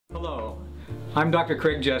Hello, I'm Dr.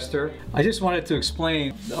 Craig Jester. I just wanted to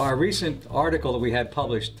explain our recent article that we had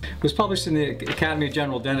published. It was published in the Academy of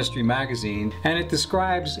General Dentistry magazine, and it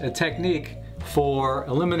describes a technique for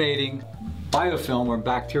eliminating biofilm or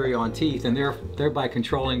bacteria on teeth and thereby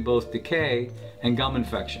controlling both decay and gum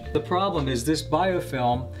infection. The problem is this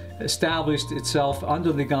biofilm established itself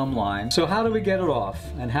under the gum line. So how do we get it off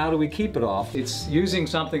and how do we keep it off? It's using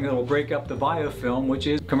something that will break up the biofilm, which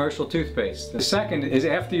is commercial toothpaste. The second is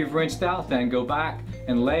after you've rinsed out, then go back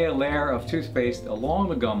and lay a layer of toothpaste along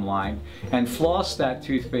the gum line and floss that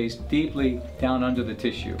toothpaste deeply down under the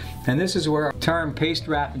tissue. And this is where our term paste,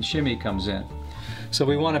 wrap, and shimmy comes in. So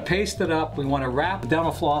we want to paste it up, we want to wrap the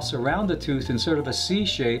dental floss around the tooth in sort of a C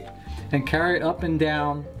shape and carry it up and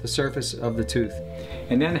down the surface of the tooth.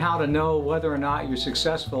 And then how to know whether or not you're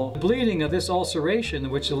successful. The bleeding of this ulceration,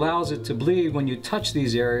 which allows it to bleed when you touch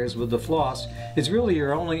these areas with the floss, is really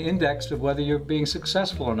your only index of whether you're being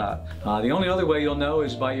successful or not. The only other way you'll know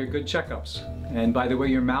is by your good checkups and by the way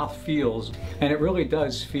your mouth feels. And it really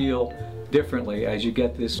does feel differently as you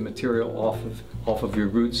get this material off of your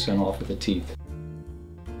roots and off of the teeth.